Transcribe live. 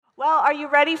Well, are you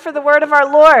ready for the word of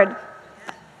our Lord?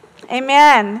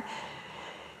 Amen.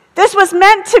 This was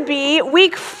meant to be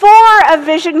week 4 of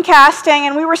vision casting,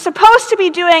 and we were supposed to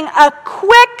be doing a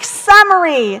quick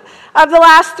summary of the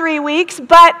last 3 weeks,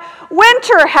 but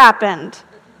winter happened.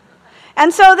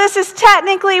 And so this is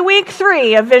technically week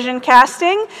 3 of vision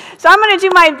casting. So I'm going to do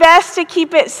my best to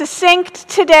keep it succinct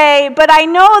today, but I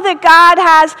know that God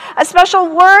has a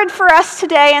special word for us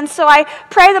today, and so I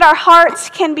pray that our hearts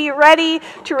can be ready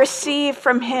to receive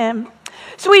from Him.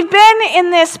 So we've been in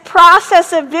this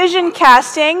process of vision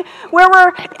casting where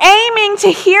we're aiming to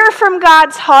hear from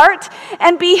God's heart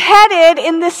and be headed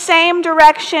in the same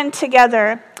direction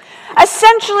together.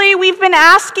 Essentially, we've been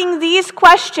asking these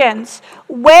questions.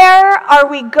 Where are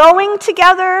we going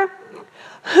together?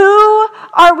 Who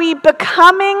are we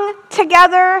becoming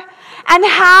together? And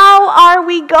how are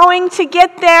we going to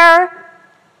get there?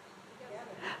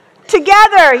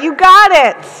 Together. You got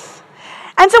it.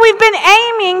 And so we've been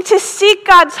aiming to seek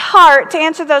God's heart to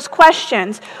answer those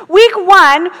questions. Week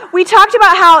 1, we talked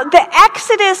about how the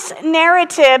Exodus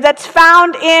narrative that's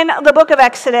found in the book of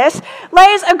Exodus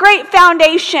lays a great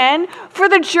foundation for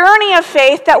the journey of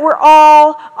faith that we're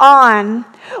all on.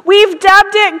 We've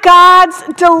dubbed it God's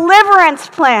deliverance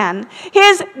plan,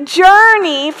 His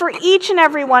journey for each and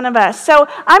every one of us. So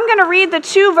I'm going to read the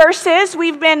 2 verses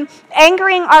we've been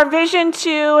anchoring our vision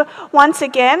to once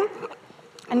again.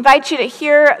 I invite you to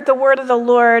hear the word of the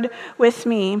Lord with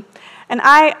me. And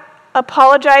I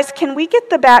apologize. Can we get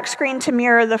the back screen to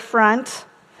mirror the front?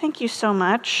 Thank you so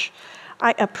much.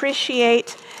 I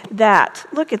appreciate that.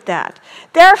 Look at that.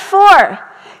 Therefore,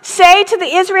 say to the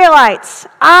Israelites,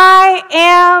 I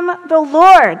am the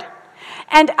Lord,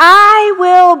 and I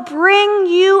will bring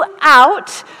you out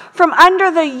from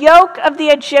under the yoke of the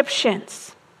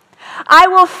Egyptians. I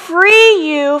will free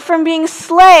you from being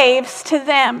slaves to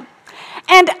them.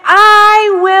 And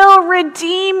I will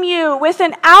redeem you with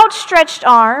an outstretched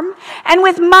arm and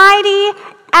with mighty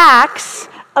acts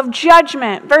of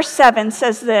judgment. Verse 7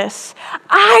 says this,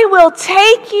 I will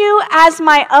take you as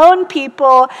my own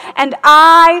people, and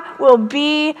I will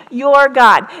be your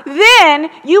God. Then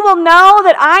you will know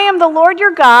that I am the Lord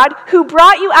your God, who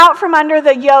brought you out from under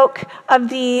the yoke of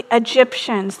the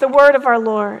Egyptians. The word of our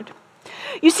Lord.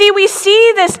 You see, we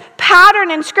see this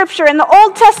pattern in Scripture, in the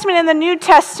Old Testament and the New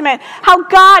Testament, how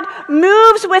God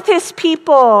moves with His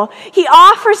people. He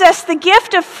offers us the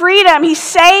gift of freedom. He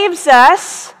saves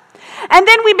us. And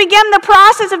then we begin the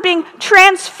process of being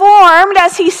transformed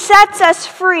as He sets us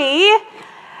free.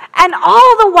 And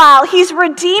all the while, He's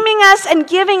redeeming us and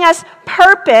giving us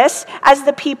purpose as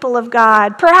the people of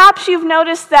God. Perhaps you've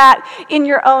noticed that in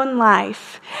your own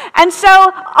life. And so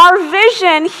our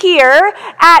vision here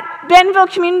at Bentonville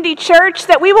Community Church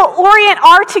that we will orient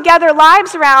our together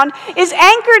lives around is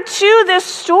anchored to this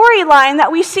storyline that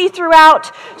we see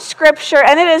throughout Scripture.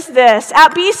 And it is this.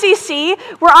 At BCC,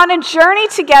 we're on a journey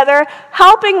together,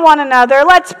 helping one another.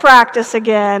 Let's practice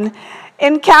again.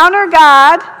 Encounter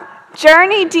God,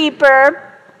 journey deeper,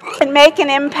 and make an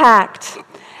impact.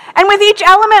 And with each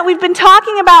element, we've been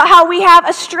talking about how we have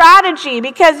a strategy,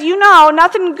 because you know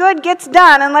nothing good gets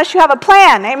done unless you have a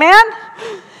plan, amen?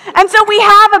 And so we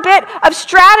have a bit of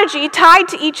strategy tied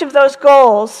to each of those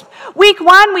goals. Week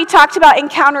 1, we talked about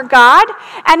Encounter God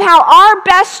and how our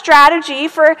best strategy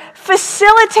for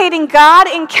facilitating God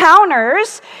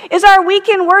encounters is our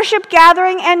weekend worship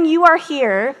gathering, and you are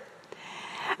here.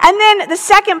 And then the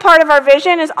second part of our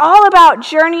vision is all about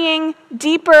journeying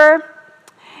deeper.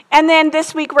 And then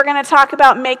this week we're going to talk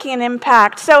about making an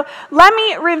impact. So let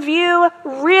me review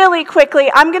really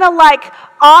quickly. I'm going to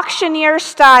auctioneer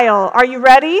style. Are you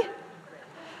ready?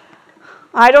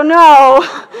 I don't know.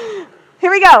 Here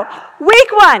we go.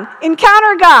 Week 1,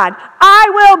 Encounter God. I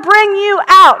will bring you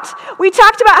out. We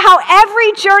talked about how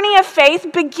every journey of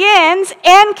faith begins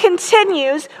and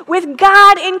continues with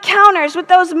God encounters, with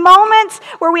those moments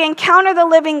where we encounter the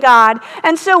living God.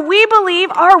 And so we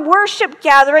believe our worship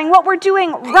gathering, what we're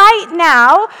doing right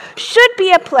now, should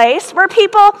be a place where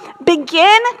people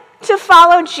begin to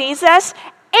follow Jesus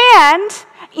and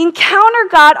encounter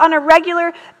God on a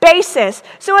regular basis.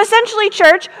 So essentially,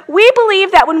 church, we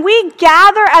believe that when we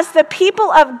gather as the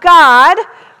people of God,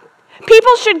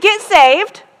 people should get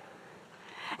saved,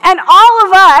 and all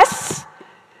of us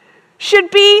should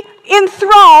be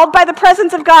enthralled by the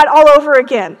presence of God all over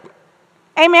again.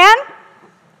 Amen?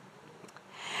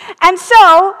 And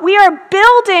so we are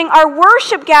building our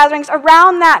worship gatherings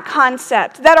around that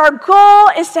concept, that our goal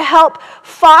is to help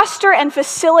foster and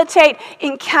facilitate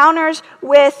encounters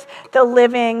with the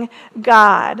living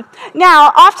God.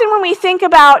 Now, often when we think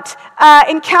about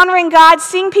encountering God,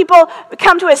 seeing people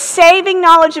come to a saving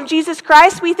knowledge of Jesus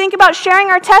Christ, we think about sharing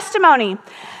our testimony.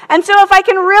 And so if I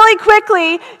can really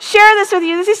quickly share this with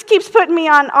you, this keeps putting me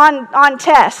on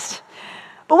test.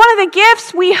 But one of the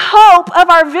gifts we hope of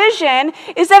our vision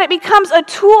is that it becomes a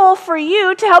tool for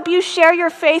you to help you share your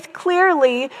faith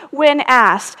clearly when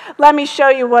asked. Let me show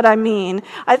you what I mean.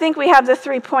 I think we have the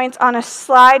 3 points on a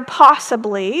slide,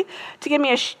 possibly, to give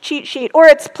me a cheat sheet, or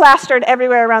it's plastered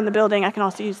everywhere around the building. I can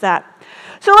also use that.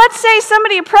 So let's say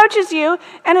somebody approaches you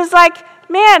and is like,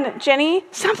 man, Jenny,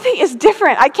 something is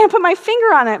different. I can't put my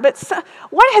finger on it, but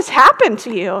what has happened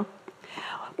to you?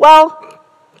 Well,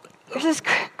 there's this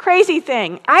crazy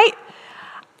thing. I've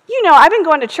been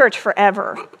going to church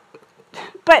forever,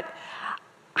 but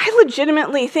I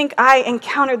legitimately think I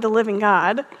encountered the living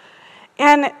God,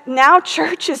 and now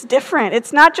church is different.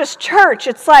 It's not just church.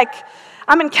 It's like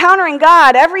I'm encountering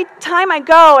God every time I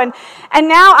go, and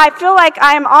now I feel like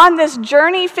I am on this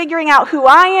journey figuring out who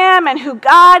I am and who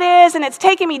God is, and it's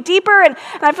taking me deeper, and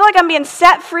I feel like I'm being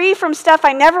set free from stuff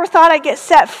I never thought I'd get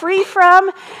set free from.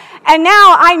 And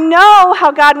now I know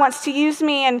how God wants to use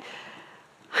me, and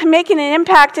I'm making an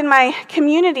impact in my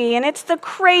community, and it's the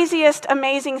craziest,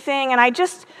 amazing thing, and I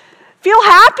just feel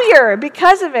happier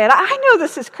because of it. I know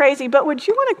this is crazy, but would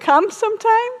you want to come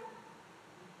sometime?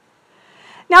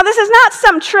 Now, this is not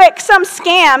some trick, some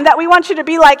scam that we want you to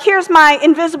be like, here's my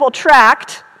invisible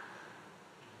tract.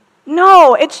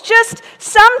 No, it's just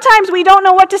sometimes we don't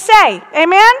know what to say.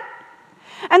 Amen?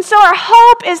 And so our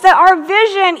hope is that our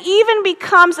vision even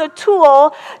becomes a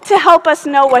tool to help us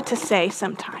know what to say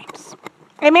sometimes.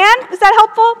 Amen? Is that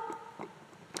helpful?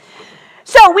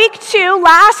 So week 2,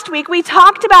 last week, we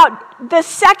talked about the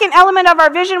second element of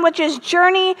our vision, which is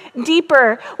journey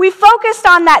deeper. We focused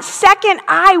on that second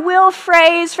I will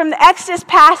phrase from the Exodus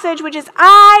passage, which is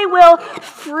I will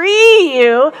free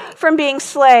you from being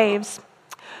slaves.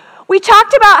 We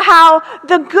talked about how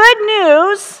the good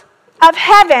news of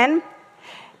heaven,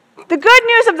 the good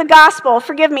news of the gospel,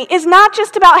 is not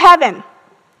just about heaven.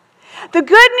 The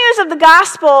good news of the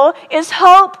gospel is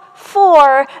hope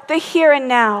for the here and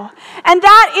now. And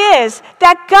that is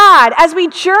that God, as we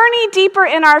journey deeper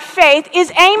in our faith,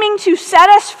 is aiming to set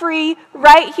us free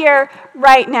right here,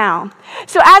 right now.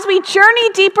 So as we journey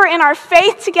deeper in our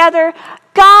faith together,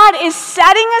 God is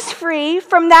setting us free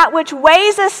from that which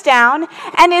weighs us down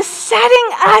and is setting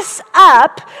us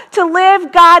up to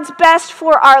live God's best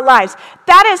for our lives.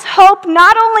 That is hope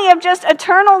not only of just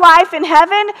eternal life in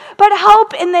heaven, but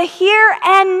hope in the here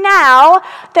and now,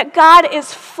 that God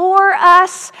is for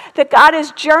us, that God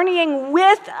is journeying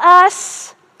with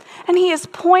us, and He is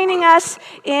pointing us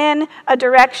in a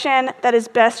direction that is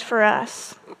best for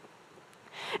us.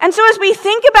 And so as we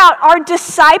think about our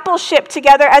discipleship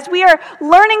together, as we are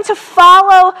learning to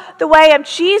follow the way of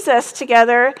Jesus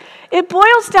together, it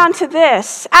boils down to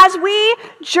this. As we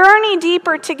journey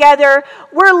deeper together,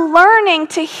 we're learning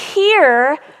to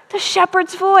hear the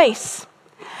shepherd's voice.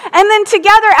 And then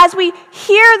together, as we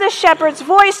hear the shepherd's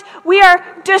voice, we are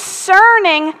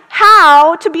discerning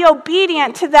how to be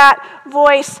obedient to that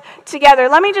voice together.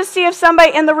 Let me just see if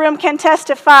somebody in the room can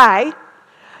testify.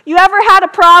 You ever had a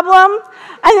problem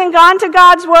and then gone to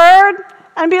God's word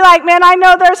and be like, man, I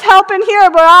know there's help in here,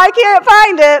 but I can't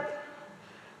find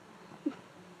it?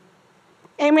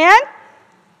 Amen?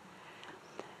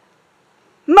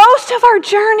 Most of our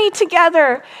journey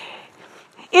together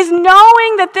is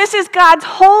knowing that this is God's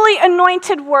holy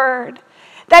anointed word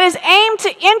that is aimed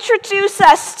to introduce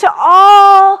us to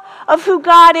all of who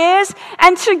God is.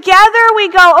 And together we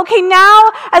go, okay,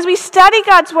 now as we study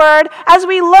God's word, as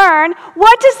we learn,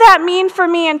 what does that mean for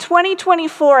me in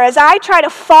 2024 as I try to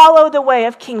follow the way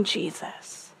of King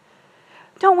Jesus?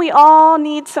 Don't we all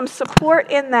need some support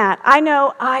in that? I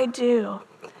know I do.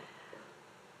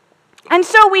 And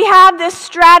so we have this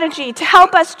strategy to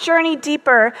help us journey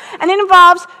deeper, and it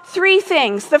involves 3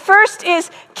 things. The first is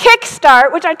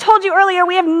Kickstart, which I told you earlier,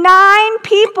 we have 9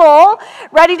 people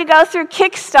ready to go through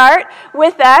Kickstart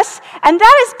with us, and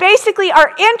that is basically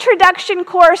our introduction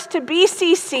course to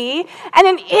BCC and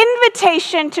an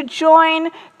invitation to join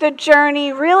the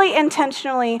journey really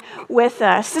intentionally with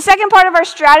us. The second part of our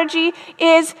strategy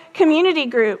is community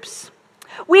groups.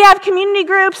 We have community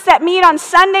groups that meet on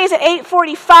Sundays at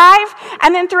 8:45,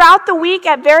 and then throughout the week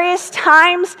at various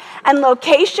times and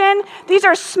location. These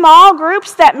are small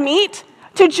groups that meet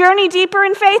to journey deeper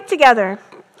in faith together.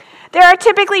 There are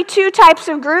typically two types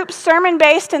of groups,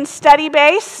 sermon-based and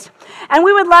study-based, and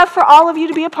we would love for all of you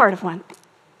to be a part of one.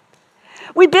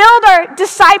 We build our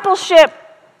discipleship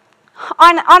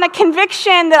on a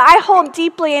conviction that I hold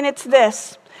deeply, and it's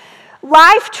this: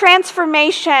 life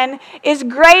transformation is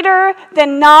greater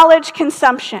than knowledge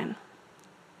consumption.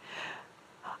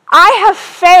 I have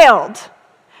failed.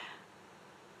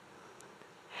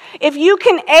 If you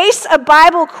can ace a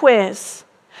Bible quiz,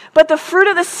 but the fruit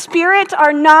of the Spirit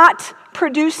are not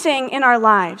producing in our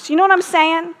lives. You know what I'm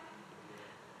saying?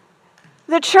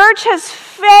 The church has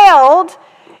failed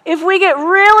if we get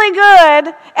really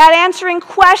good at answering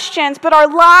questions, but our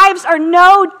lives are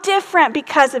no different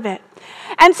because of it.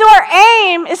 And so our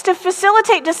aim is to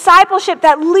facilitate discipleship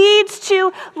that leads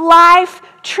to life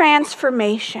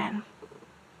transformation.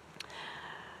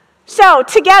 So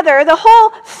together, the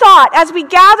whole thought as we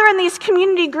gather in these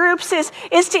community groups is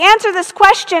to answer this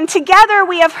question. Together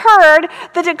we have heard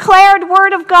the declared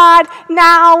word of God.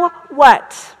 Now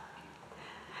what?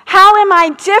 How am I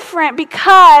different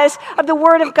because of the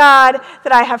word of God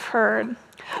that I have heard?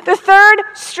 The third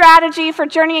strategy for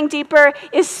journeying deeper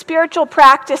is spiritual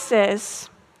practices.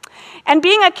 And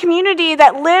being a community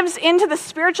that lives into the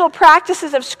spiritual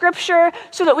practices of Scripture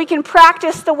so that we can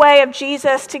practice the way of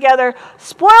Jesus together.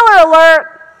 Spoiler alert,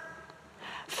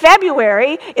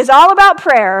 February is all about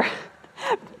prayer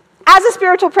as a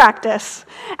spiritual practice.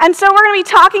 And so we're going to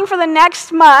be talking for the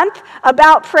next month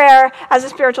about prayer as a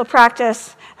spiritual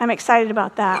practice. I'm excited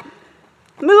about that.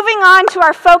 Moving on to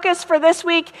our focus for this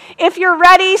week. If you're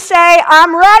ready, say,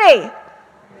 I'm ready.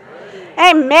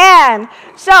 Amen.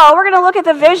 So we're going to look at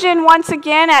the vision once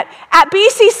again. At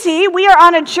BCC, we are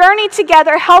on a journey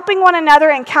together, helping one another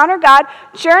encounter God,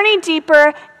 journey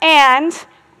deeper, and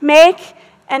make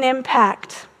an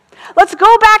impact. Let's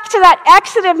go back to that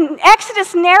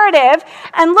Exodus narrative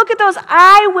and look at those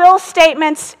I will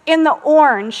statements in the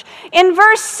orange. In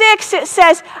verse 6, it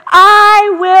says,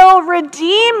 I will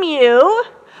redeem you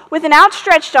with an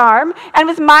outstretched arm and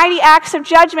with mighty acts of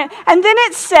judgment. And then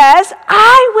it says,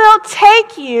 I will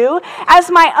take you as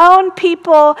my own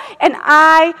people, and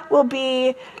I will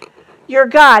be your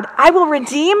God. I will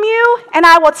redeem you, and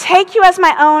I will take you as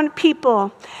my own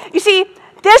people. You see,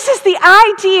 this is the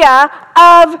idea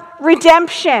of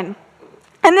redemption.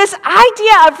 And this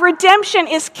idea of redemption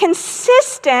is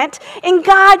consistent in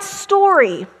God's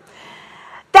story.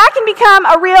 That can become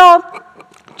a real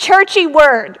churchy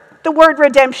word, the word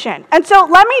redemption. And so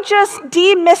let me just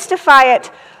demystify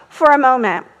it for a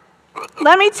moment.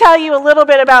 Let me tell you a little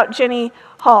bit about Jenny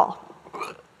Hall.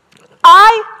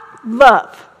 I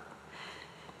love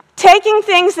taking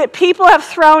things that people have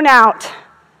thrown out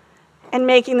and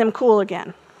making them cool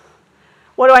again.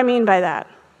 What do I mean by that?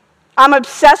 I'm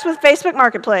obsessed with Facebook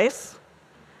Marketplace.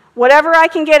 Whatever I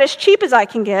can get as cheap as I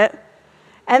can get,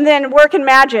 and then working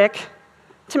magic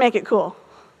to make it cool.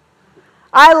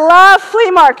 I love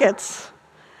flea markets.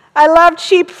 I love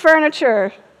cheap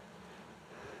furniture.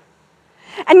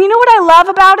 And you know what I love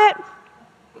about it?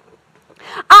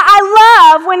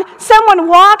 I love when someone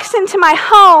walks into my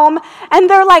home and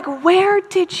they're like, where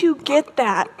did you get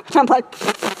that? And I'm like,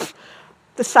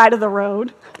 the side of the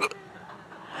road.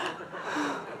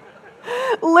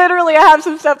 Literally, I have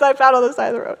some stuff that I found on the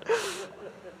side of the road.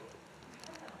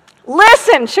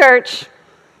 Listen, church.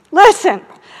 Listen.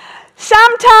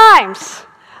 Sometimes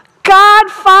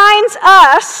God finds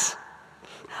us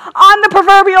on the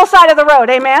proverbial side of the road.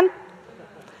 Amen?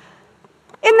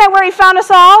 Isn't that where he found us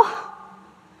all?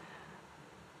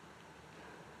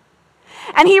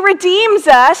 And he redeems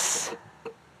us,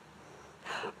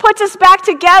 puts us back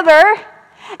together,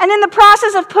 and in the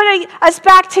process of putting us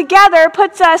back together,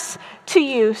 puts us to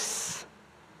use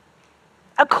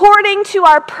according to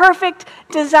our perfect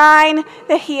design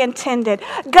that he intended.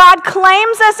 God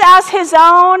claims us as his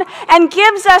own and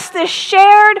gives us this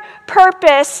shared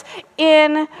purpose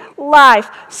in life.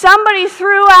 Somebody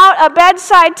threw out a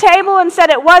bedside table and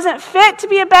said it wasn't fit to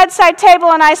be a bedside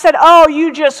table, and I said, oh,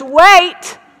 you just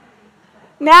wait.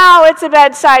 Now it's a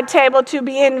bedside table to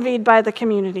be envied by the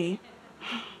community.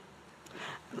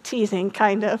 I'm teasing,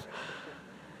 kind of.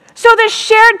 So this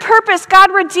shared purpose,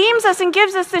 God redeems us and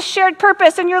gives us this shared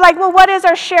purpose. And you're like, well, what is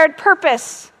our shared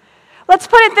purpose? Let's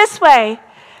put it this way.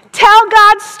 Tell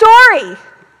God's story,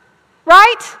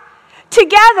 right?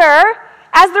 Together,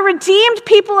 as the redeemed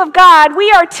people of God, we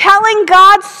are telling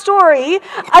God's story,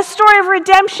 a story of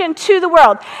redemption to the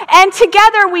world. And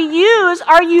together we use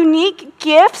our unique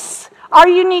gifts, our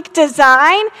unique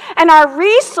design, and our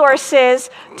resources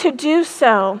to do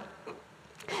so.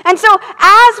 And so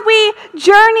as we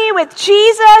journey with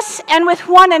Jesus and with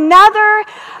one another,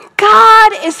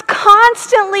 God is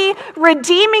constantly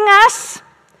redeeming us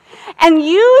and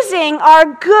using our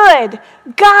good,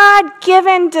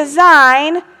 God-given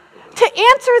design to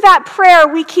answer that prayer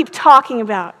we keep talking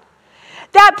about.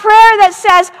 That prayer that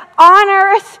says, on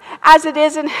earth as it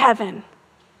is in heaven.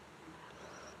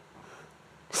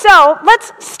 So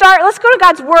let's go to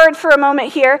God's word for a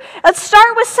moment here. Let's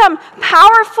start with some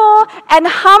powerful and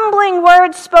humbling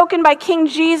words spoken by King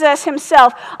Jesus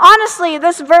himself. Honestly,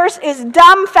 this verse is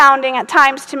dumbfounding at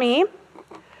times to me.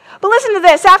 But listen to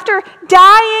this. After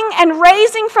dying and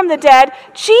raising from the dead,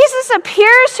 Jesus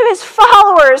appears to his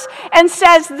followers and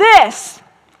says this,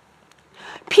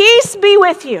 "Peace be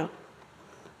with you.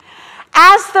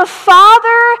 As the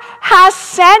Father has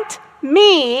sent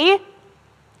me,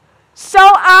 so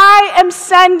I am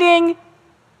sending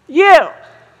you."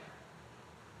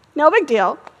 No big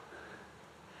deal.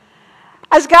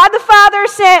 As God the Father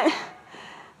sent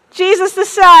Jesus the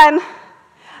Son,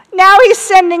 now he's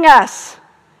sending us.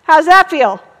 How's that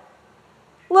feel?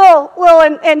 A little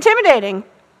intimidating.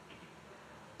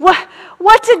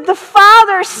 What did the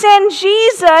Father send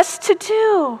Jesus to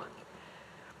do?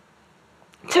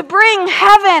 To bring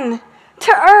heaven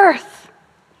to earth.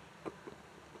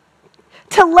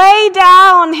 To lay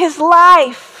down his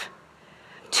life,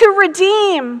 to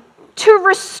redeem, to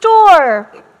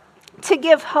restore, to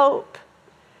give hope.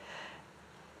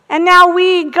 And now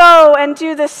we go and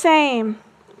do the same.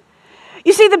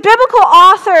 You see, the biblical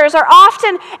authors are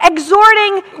often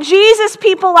exhorting Jesus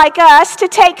people like us to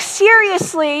take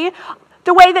seriously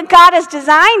the way that God has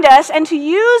designed us and to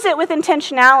use it with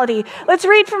intentionality. Let's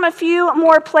read from a few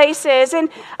more places. In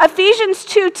Ephesians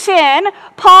 2:10,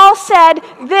 Paul said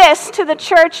this to the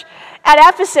church at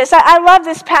Ephesus. I love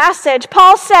this passage.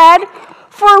 Paul said,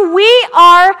 "For we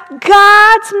are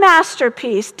God's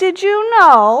masterpiece." Did you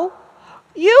know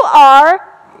you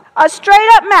are a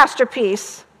straight-up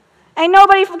masterpiece? Ain't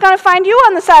nobody going to find you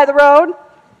on the side of the road.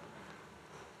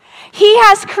 He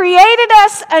has created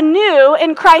us anew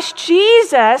in Christ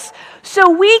Jesus so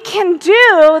we can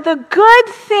do the good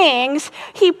things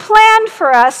he planned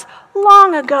for us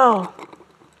long ago.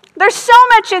 There's so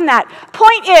much in that.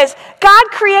 Point is,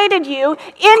 God created you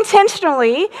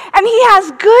intentionally, and he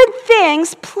has good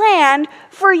things planned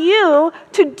for you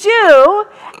to do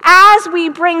as we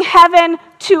bring heaven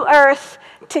to earth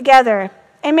together.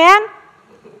 Amen?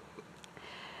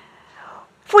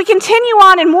 If we continue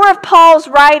on in more of Paul's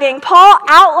writing, Paul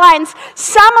outlines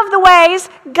some of the ways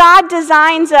God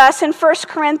designs us in 1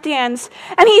 Corinthians.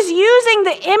 And he's using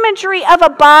the imagery of a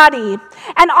body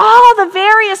and all the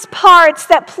various parts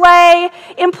that play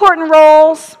important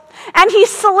roles. And he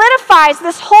solidifies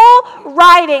this whole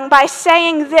writing by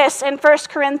saying this in 1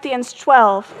 Corinthians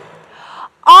 12.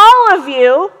 All of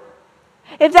you,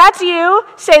 if that's you,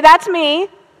 say that's me.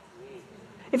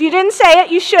 If you didn't say it,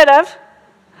 you should have.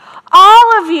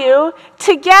 All of you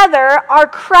together are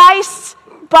Christ's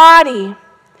body,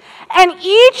 and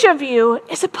each of you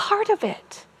is a part of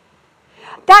it.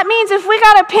 That means if we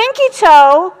got a pinky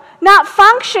toe not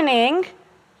functioning,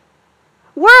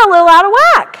 we're a little out of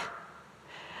whack.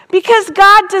 Because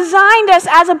God designed us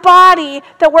as a body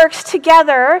that works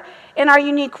together in our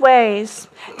unique ways.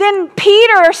 Then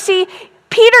Peter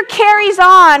carries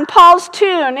on Paul's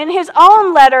tune in his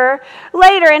own letter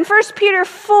later in 1 Peter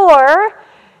 4.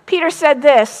 Peter said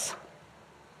this,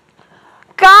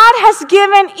 God has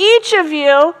given each of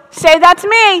you, say that's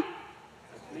me.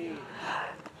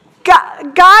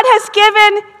 God has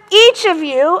given each of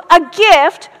you a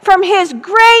gift from his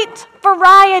great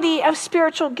variety of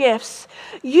spiritual gifts.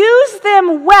 Use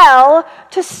them well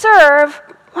to serve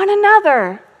one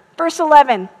another. Verse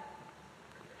 11.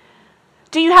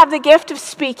 Do you have the gift of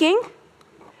speaking?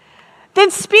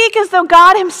 Then speak as though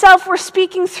God himself were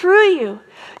speaking through you.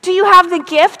 Do you have the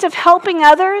gift of helping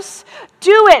others?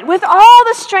 Do it with all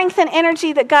the strength and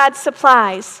energy that God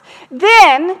supplies.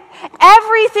 Then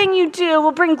everything you do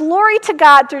will bring glory to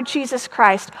God through Jesus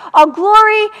Christ. All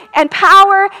glory and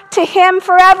power to him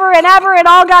forever and ever. And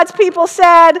all God's people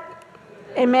said,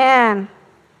 Amen.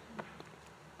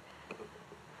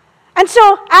 And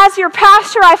so, as your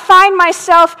pastor, I find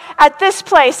myself at this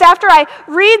place. After I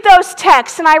read those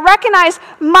texts and I recognize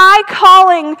my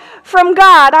calling from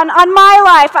God on my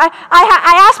life, I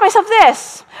ask myself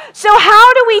this. So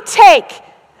how do we take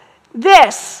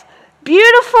this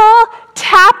beautiful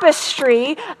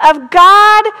tapestry of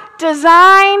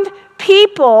God-designed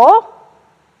people,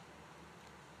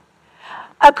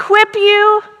 equip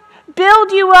you,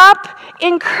 build you up,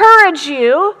 encourage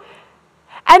you,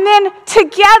 and then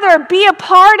together be a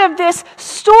part of this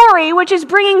story which is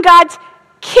bringing God's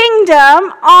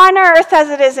kingdom on earth as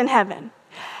it is in heaven?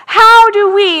 How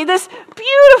do we, this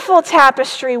beautiful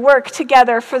tapestry, work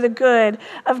together for the good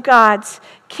of God's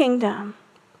kingdom?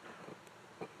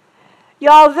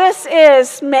 Y'all, this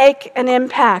is make an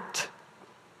impact.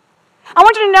 I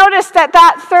want you to notice that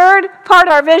third part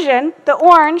of our vision, the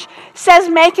orange, says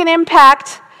make an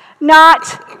impact,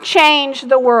 not change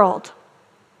the world.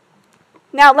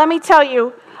 Now, let me tell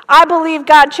you, I believe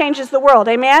God changes the world.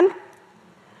 Amen?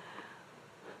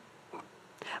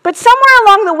 But somewhere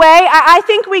along the way, I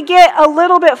think we get a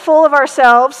little bit full of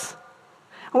ourselves.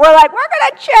 We're like, we're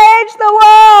going to change the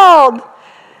world.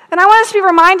 And I want us to be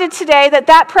reminded today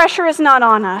that pressure is not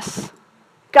on us.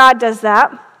 God does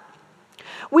that.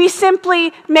 We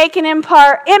simply make an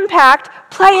impact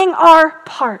playing our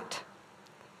part.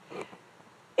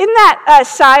 Isn't that a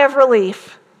sigh of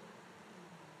relief?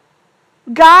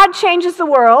 God changes the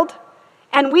world,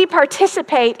 and we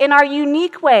participate in our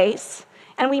unique ways,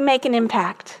 and we make an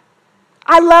impact.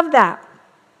 I love that.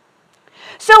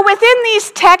 So within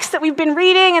these texts that we've been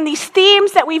reading and these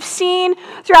themes that we've seen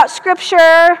throughout Scripture,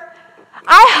 I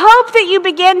hope that you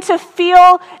begin to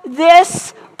feel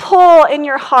this pull in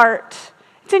your heart.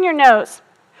 It's in your nose.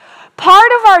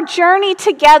 Part of our journey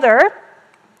together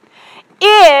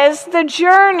is the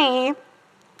journey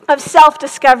of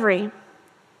self-discovery.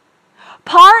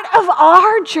 Part of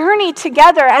our journey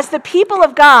together as the people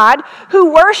of God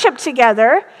who worship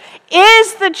together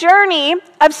is the journey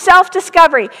of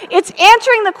self-discovery. It's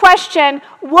answering the question,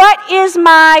 what is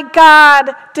my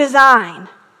God design?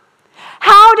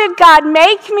 How did God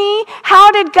make me?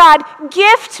 How did God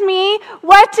gift me?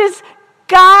 What does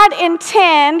God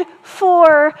intend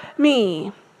for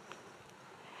me?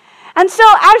 And so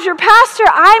as your pastor,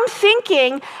 I'm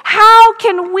thinking, how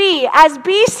can we as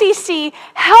BCC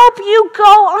help you go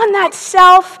on that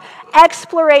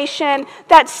self-exploration,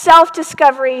 that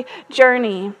self-discovery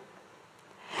journey?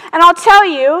 And I'll tell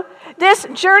you, this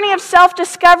journey of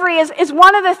self-discovery is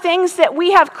one of the things that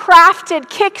we have crafted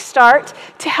Kickstart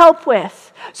to help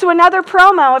with. So another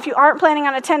promo, if you aren't planning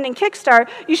on attending Kickstart,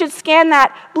 you should scan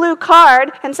that blue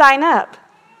card and sign up.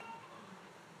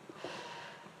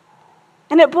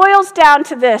 And it boils down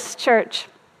to this, church.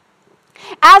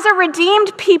 As a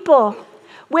redeemed people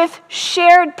with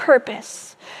shared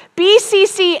purpose,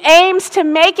 BCC aims to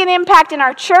make an impact in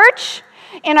our church,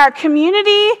 in our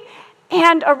community,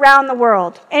 and around the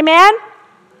world. Amen?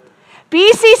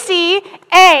 BCC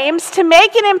aims to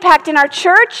make an impact in our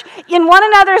church, in one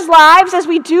another's lives as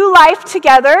we do life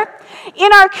together.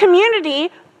 In our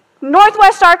community,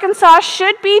 Northwest Arkansas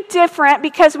should be different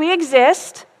because we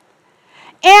exist,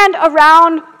 and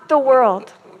around the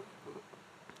world.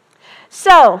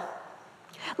 So,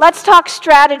 let's talk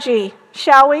strategy,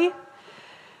 shall we?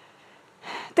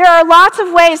 There are lots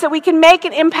of ways that we can make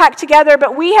an impact together,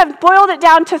 but we have boiled it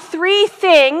down to 3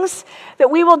 things that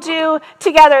we will do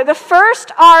together. The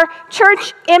first are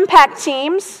church impact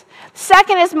teams.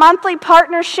 Second is monthly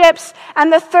partnerships.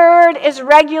 And the third is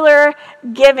regular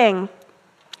giving.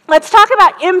 Let's talk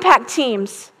about impact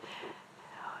teams.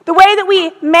 The way that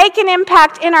we make an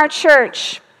impact in our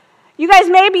church. You guys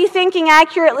may be thinking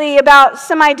accurately about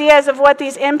some ideas of what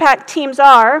these impact teams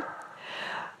are.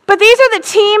 But these are the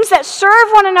teams that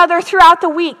serve one another throughout the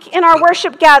week in our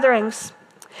worship gatherings.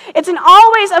 It's an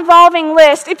always evolving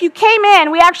list. If you came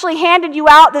in, we actually handed you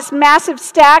out this massive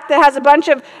stack that has a bunch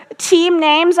of team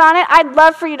names on it. I'd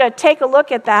love for you to take a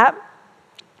look at that.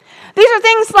 These are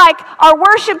things like our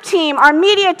worship team, our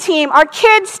media team, our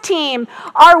kids team,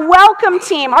 our welcome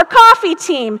team, our coffee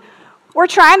team. We're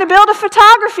trying to build a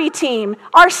photography team,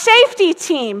 our safety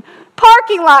team,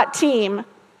 parking lot team.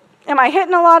 Am I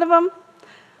hitting a lot of them?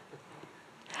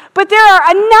 But there are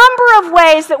a number of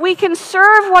ways that we can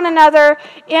serve one another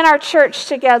in our church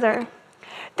together.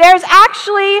 There's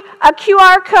actually a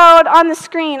QR code on the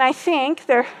screen, I think.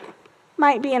 There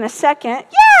might be in a second.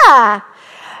 Yeah!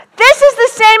 This is the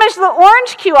same as the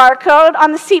orange QR code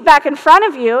on the seat back in front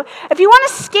of you. If you want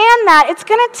to scan that, it's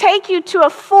going to take you to a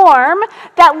form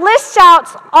that lists out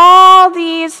all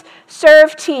these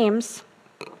serve teams.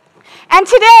 And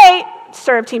today,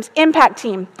 serve teams, impact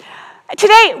team.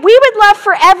 Today, we would love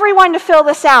for everyone to fill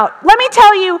this out. Let me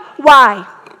tell you why.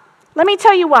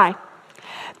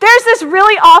 There's this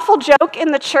really awful joke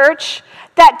in the church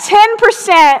that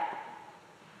 10%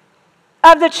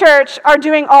 of the church are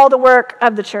doing all the work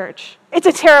of the church. It's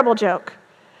a terrible joke.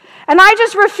 And I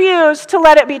just refuse to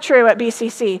let it be true at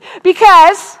BCC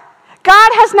because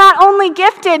God has not only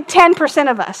gifted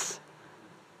 10% of us,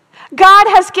 God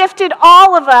has gifted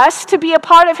all of us to be a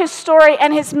part of His story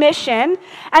and His mission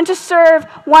and to serve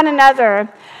one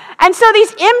another. And so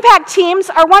these impact teams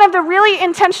are one of the really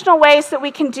intentional ways that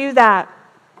we can do that.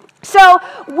 So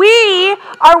we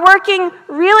are working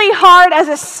really hard as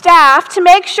a staff to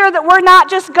make sure that we're not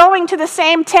just going to the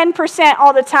same 10%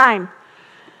 all the time.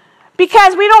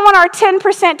 because we don't want our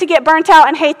 10% to get burnt out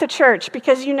and hate the church,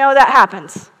 because you know that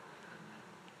happens.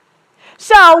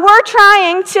 So we're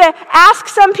trying to ask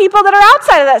some people that are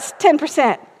outside of that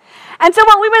 10%. And so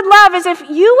what we would love is if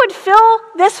you would fill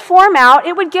this form out,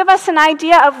 it would give us an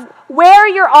idea of where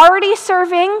you're already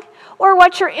serving or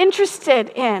what you're interested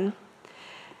in.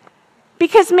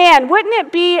 Because man, wouldn't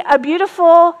it be a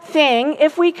beautiful thing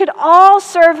if we could all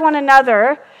serve one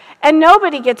another and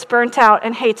nobody gets burnt out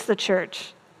and hates the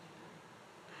church?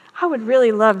 I would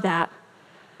really love that.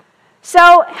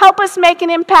 So help us make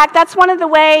an impact. That's one of the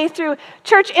ways through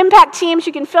church impact teams.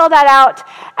 You can fill that out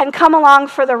and come along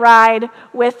for the ride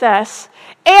with us.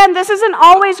 And this is an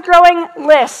always growing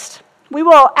list. We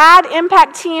will add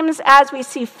impact teams as we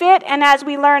see fit and as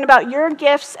we learn about your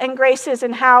gifts and graces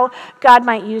and how God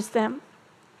might use them.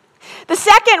 The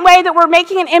second way that we're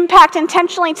making an impact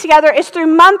intentionally together is through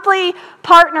monthly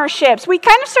partnerships. We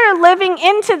kind of started living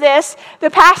into this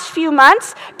the past few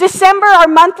months. December, our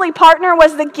monthly partner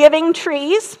was the Giving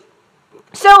Trees.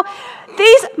 So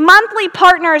these monthly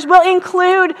partners will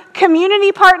include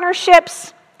community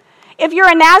partnerships. If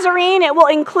you're a Nazarene, it will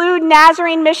include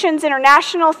Nazarene Missions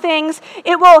International things.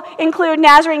 It will include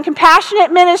Nazarene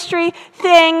Compassionate Ministry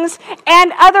things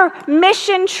and other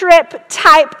mission trip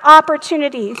type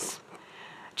opportunities.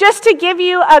 Just to give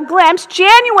you a glimpse,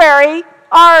 January,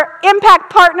 our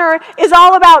impact partner is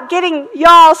all about getting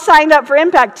y'all signed up for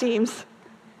impact teams.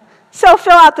 So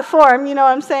fill out the form, you know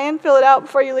what I'm saying? Fill it out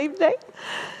before you leave today.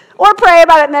 Or pray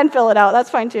about it and then fill it out.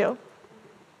 That's fine too.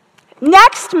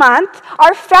 Next month,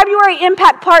 our February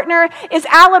impact partner is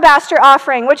Alabaster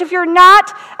Offering, which if you're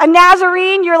not a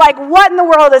Nazarene, you're like, what in the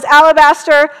world is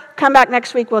Alabaster? Come back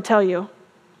next week, we'll tell you.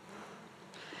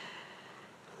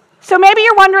 So maybe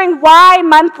you're wondering why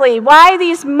monthly? Why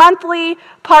these monthly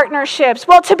partnerships?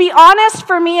 Well, to be honest,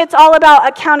 for me, it's all about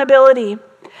accountability.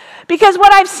 Because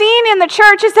what I've seen in the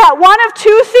church is that one of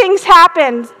two things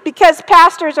happens because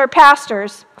pastors are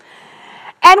pastors.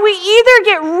 And we either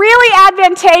get really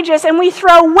advantageous and we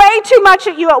throw way too much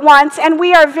at you at once, and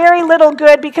we are very little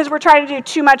good because we're trying to do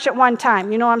too much at one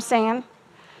time. You know what I'm saying?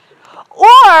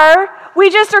 Or we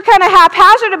just are kind of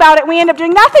haphazard about it and we end up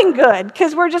doing nothing good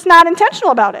because we're just not intentional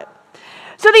about it.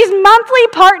 So these monthly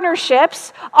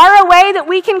partnerships are a way that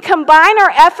we can combine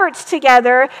our efforts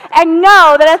together and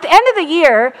know that at the end of the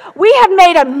year, we have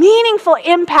made a meaningful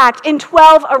impact in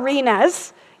 12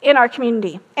 arenas in our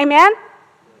community. Amen?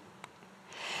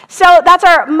 So that's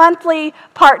our monthly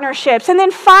partnerships. And then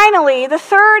finally, the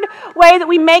third way that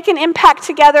we make an impact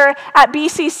together at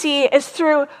BCC is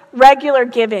through regular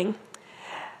giving.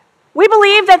 We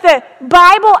believe that the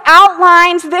Bible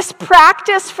outlines this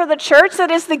practice for the church that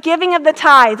is the giving of the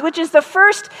tithe, which is the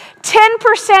first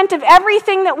 10% of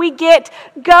everything that we get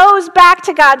goes back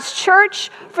to God's church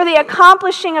for the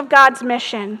accomplishing of God's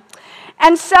mission.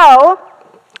 And so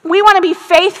we want to be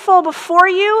faithful before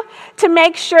you to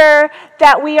make sure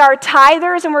that we are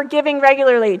tithers and we're giving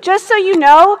regularly. Just so you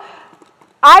know,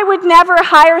 I would never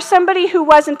hire somebody who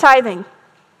wasn't tithing.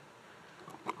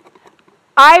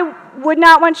 I would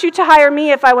not want you to hire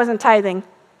me if I wasn't tithing.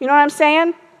 You know what I'm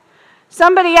saying?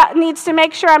 Somebody needs to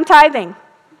make sure I'm tithing.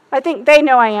 I think they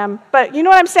know I am. But you know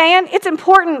what I'm saying? It's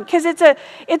important because it's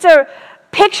a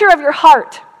picture of your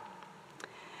heart.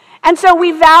 And so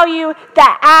we value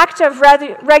that act of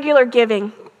regular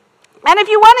giving. And if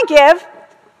you want to give,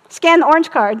 scan the orange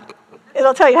card.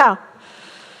 It'll tell you how.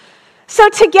 So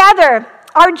together,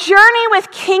 our journey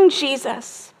with King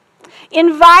Jesus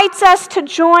invites us to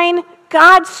join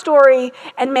God's story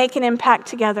and make an impact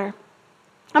together.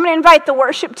 I'm going to invite the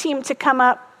worship team to come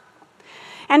up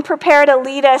and prepare to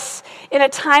lead us in a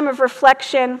time of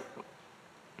reflection.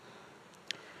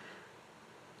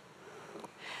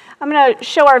 I'm going to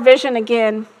show our vision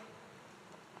again.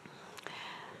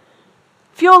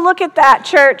 If you'll look at that,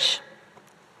 church,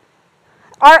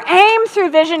 our aim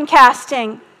through vision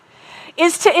casting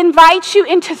is to invite you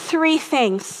into three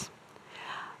things.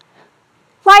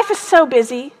 Life is so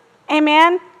busy.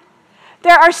 Amen?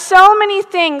 There are so many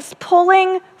things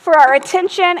pulling for our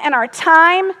attention and our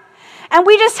time, and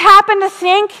we just happen to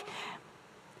think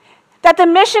that the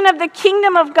mission of the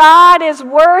kingdom of God is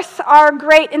worth our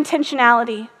great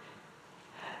intentionality.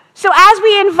 So as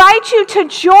we invite you to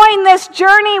join this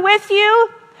journey with you,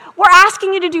 we're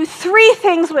asking you to do three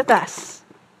things with us.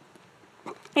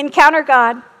 Encounter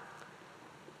God.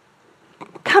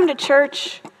 Come to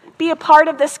church. Be a part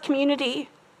of this community.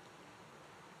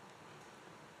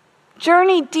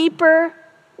 Journey deeper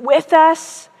with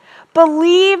us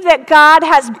Believe that God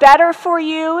has better for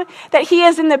you, that He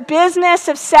is in the business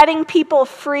of setting people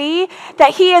free,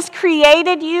 that He has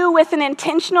created you with an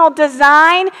intentional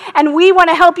design, and we want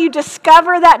to help you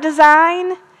discover that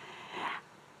design.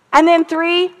 And then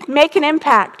 3, make an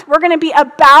impact. We're going to be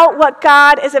about what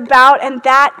God is about, and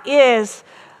that is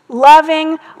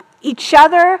loving each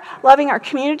other, loving our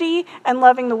community, and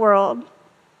loving the world.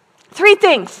 3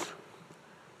 things.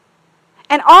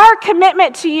 And our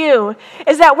commitment to you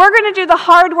is that we're going to do the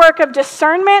hard work of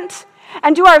discernment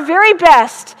and do our very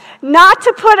best not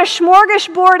to put a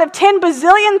smorgasbord of 10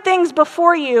 bazillion things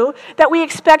before you that we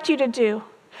expect you to do,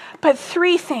 but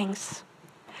 3 things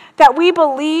that we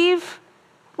believe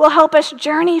will help us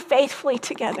journey faithfully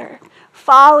together,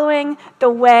 following the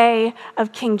way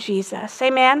of King Jesus.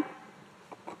 Amen?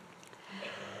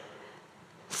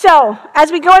 So,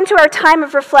 as we go into our time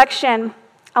of reflection,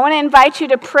 I want to invite you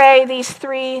to pray these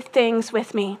 3 things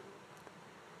with me.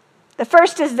 The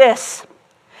first is this,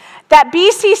 that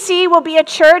BCC will be a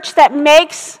church that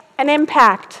makes an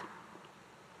impact.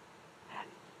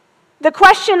 The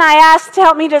question I asked to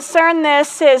help me discern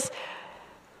this is,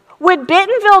 would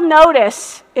Bentonville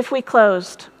notice if we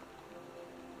closed?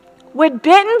 Would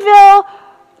Bentonville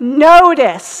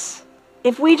notice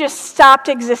if we just stopped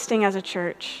existing as a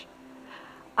church?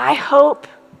 I hope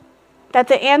that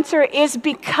the answer is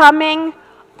becoming,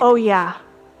 oh yeah,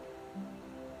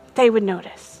 they would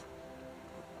notice.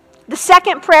 The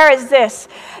second prayer is this,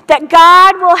 that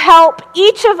God will help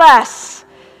each of us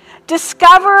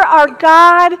discover our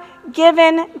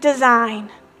God-given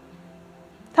design.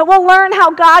 That we'll learn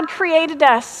how God created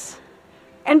us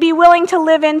and be willing to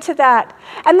live into that.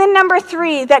 And then number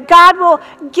 3, that God will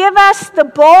give us the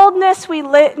boldness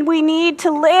we need to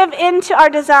live into our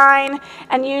design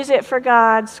and use it for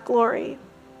God's glory.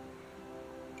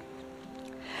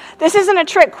 This isn't a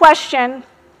trick question,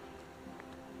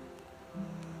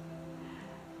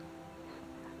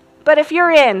 but if you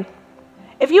want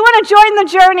to join the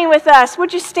journey with us,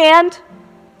 would you stand?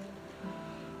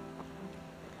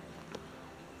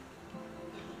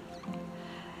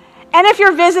 And if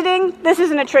you're visiting, this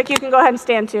isn't a trick, you can go ahead and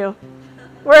stand too.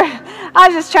 I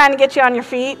was just trying to get you on your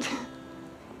feet.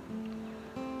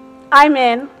 I'm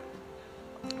in.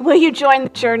 Will you join the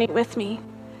journey with me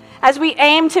as we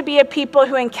aim to be a people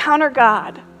who encounter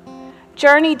God,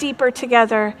 journey deeper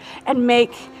together, and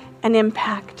make an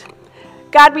impact?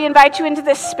 God, we invite you into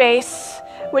this space.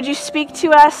 Would you speak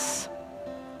to us?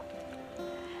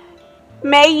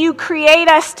 May you create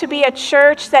us to be a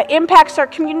church that impacts our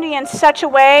community in such a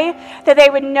way that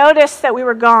they would notice that we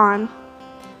were gone.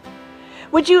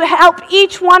 Would you help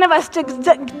each one of us to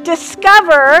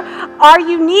discover our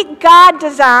unique God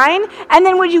design, and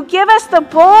then would you give us the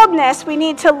boldness we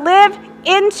need to live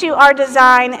into our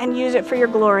design and use it for your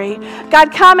glory?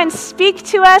 God, come and speak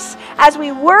to us as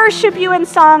we worship you in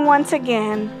song once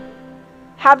again.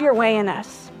 Have your way in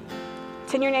us.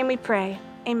 It's in your name we pray.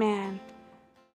 Amen.